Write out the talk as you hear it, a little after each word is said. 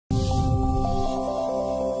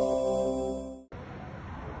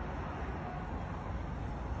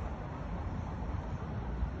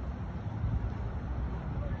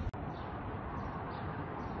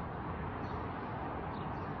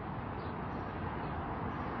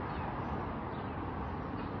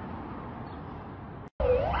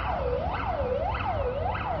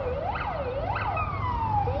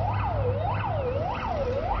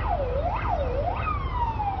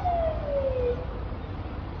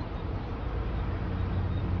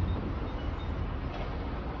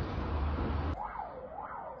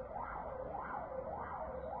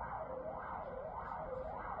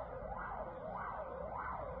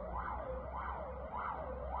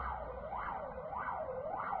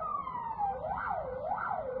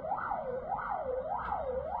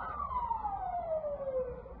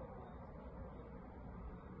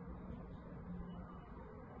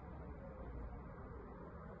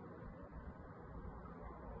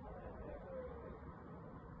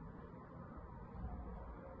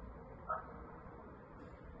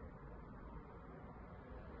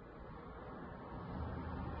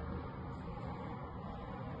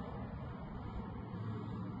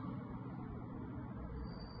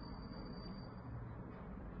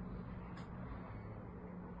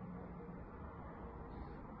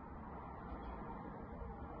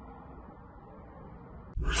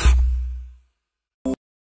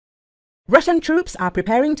Russian troops are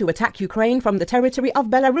preparing to attack Ukraine from the territory of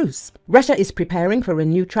Belarus. Russia is preparing for a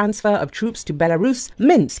new transfer of troops to Belarus.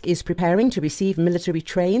 Minsk is preparing to receive military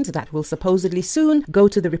trains that will supposedly soon go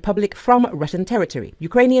to the republic from Russian territory.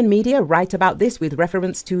 Ukrainian media write about this with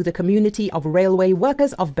reference to the Community of Railway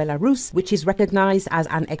Workers of Belarus, which is recognized as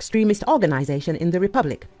an extremist organization in the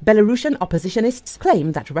republic. Belarusian oppositionists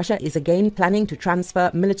claim that Russia is again planning to transfer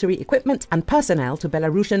military equipment and personnel to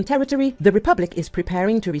Belarusian territory. The republic is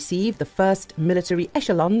preparing to receive the first military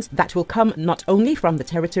echelons that will come not only from the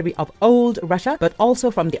territory of old Russia, but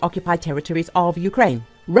also from the occupied territories of Ukraine.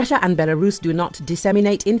 Russia and Belarus do not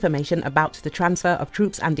disseminate information about the transfer of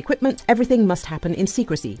troops and equipment. Everything must happen in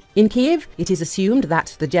secrecy. In Kiev, it is assumed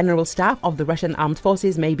that the General Staff of the Russian Armed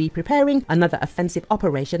Forces may be preparing another offensive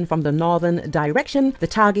operation from the northern direction, the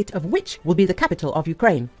target of which will be the capital of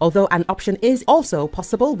Ukraine, although an option is also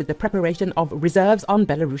possible with the preparation of reserves on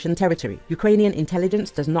Belarusian territory. Ukrainian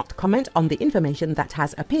intelligence does not comment on the information that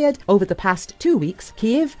has appeared. Over the past 2 weeks,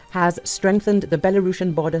 Kiev has strengthened the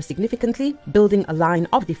Belarusian border significantly, building a line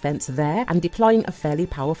of defense there and deploying a fairly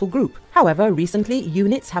powerful group. However, recently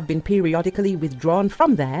units have been periodically withdrawn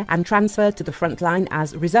from there and transferred to the front line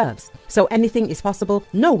as reserves. So anything is possible.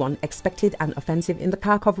 No one expected an offensive in the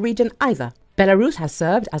Kharkiv region either. Belarus has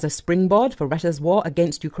served as a springboard for Russia's war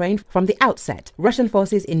against Ukraine from the outset. Russian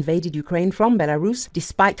forces invaded Ukraine from Belarus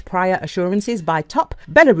despite prior assurances by top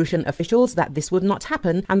Belarusian officials that this would not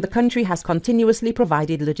happen, and the country has continuously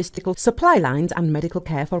provided logistical supply lines and medical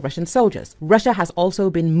care for Russian soldiers. Russia has also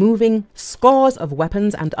been moving scores of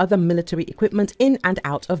weapons and other military equipment in and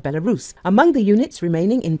out of Belarus. Among the units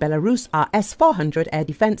remaining in Belarus are S-400 air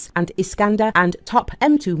defense and Iskander and top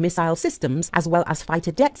M2 missile systems, as well as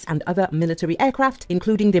fighter jets and other military aircraft,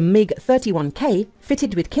 including the MiG-31K,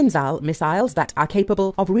 fitted with Kinzhal missiles that are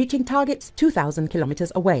capable of reaching targets 2,000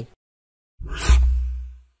 kilometers away.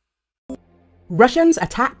 Russians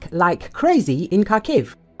attack like crazy in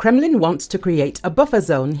Kharkiv. Kremlin wants to create a buffer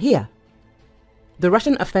zone here. The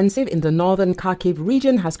Russian offensive in the northern Kharkiv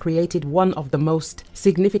region has created one of the most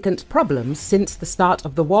significant problems since the start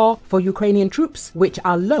of the war for Ukrainian troops, which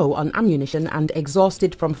are low on ammunition and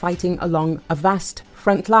exhausted from fighting along a vast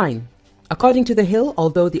front line. According to The Hill,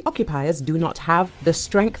 although the occupiers do not have the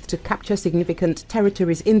strength to capture significant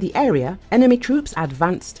territories in the area, enemy troops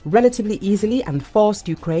advanced relatively easily and forced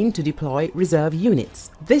Ukraine to deploy reserve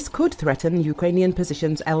units. This could threaten Ukrainian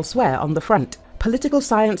positions elsewhere on the front. Political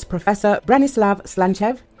science professor Branislav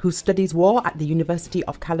Slanchev, who studies war at the University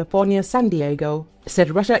of California, San Diego,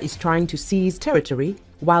 said Russia is trying to seize territory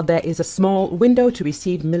while there is a small window to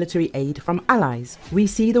receive military aid from allies. We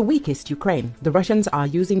see the weakest Ukraine. The Russians are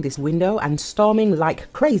using this window and storming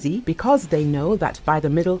like crazy because they know that by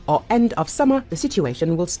the middle or end of summer, the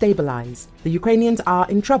situation will stabilize. The Ukrainians are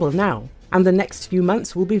in trouble now, and the next few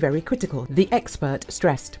months will be very critical, the expert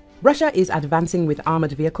stressed. Russia is advancing with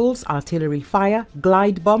armored vehicles, artillery fire,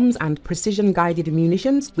 glide bombs and precision-guided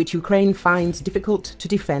munitions, which Ukraine finds difficult to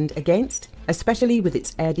defend against, especially with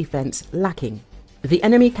its air defense lacking. The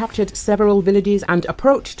enemy captured several villages and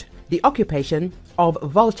approached the occupation of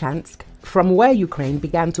Volchansk, from where Ukraine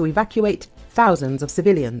began to evacuate thousands of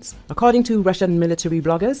civilians. According to Russian military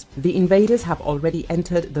bloggers, the invaders have already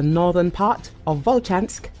entered the northern part of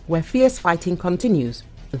Volchansk, where fierce fighting continues.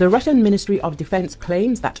 The Russian Ministry of Defense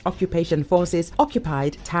claims that occupation forces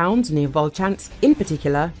occupied towns near Volchansk, in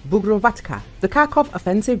particular Bugrovatka. The Kharkov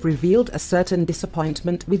offensive revealed a certain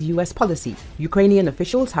disappointment with US policy. Ukrainian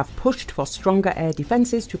officials have pushed for stronger air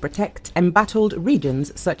defenses to protect embattled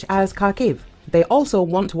regions such as Kharkiv. They also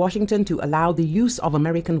want Washington to allow the use of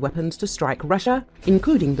American weapons to strike Russia,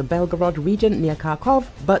 including the Belgorod region near Kharkov,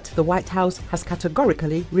 but the White House has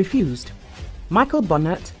categorically refused. Michael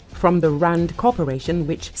Bonnert from the RAND Corporation,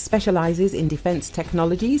 which specializes in defense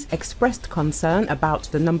technologies, expressed concern about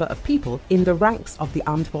the number of people in the ranks of the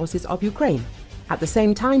armed forces of Ukraine. At the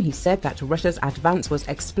same time, he said that Russia's advance was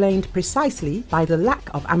explained precisely by the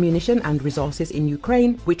lack of ammunition and resources in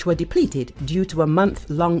Ukraine, which were depleted due to a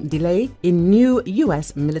month-long delay in new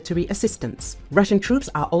US military assistance. Russian troops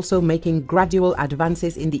are also making gradual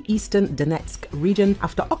advances in the eastern Donetsk region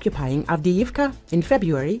after occupying Avdiivka in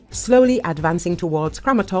February, slowly advancing towards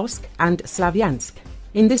Kramatorsk and Slavyansk.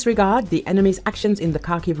 In this regard, the enemy's actions in the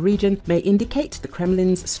Kharkiv region may indicate the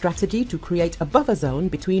Kremlin's strategy to create a buffer zone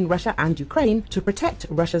between Russia and Ukraine to protect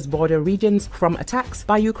Russia's border regions from attacks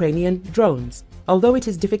by Ukrainian drones. Although it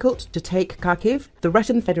is difficult to take Kharkiv, the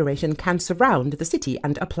Russian Federation can surround the city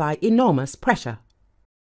and apply enormous pressure.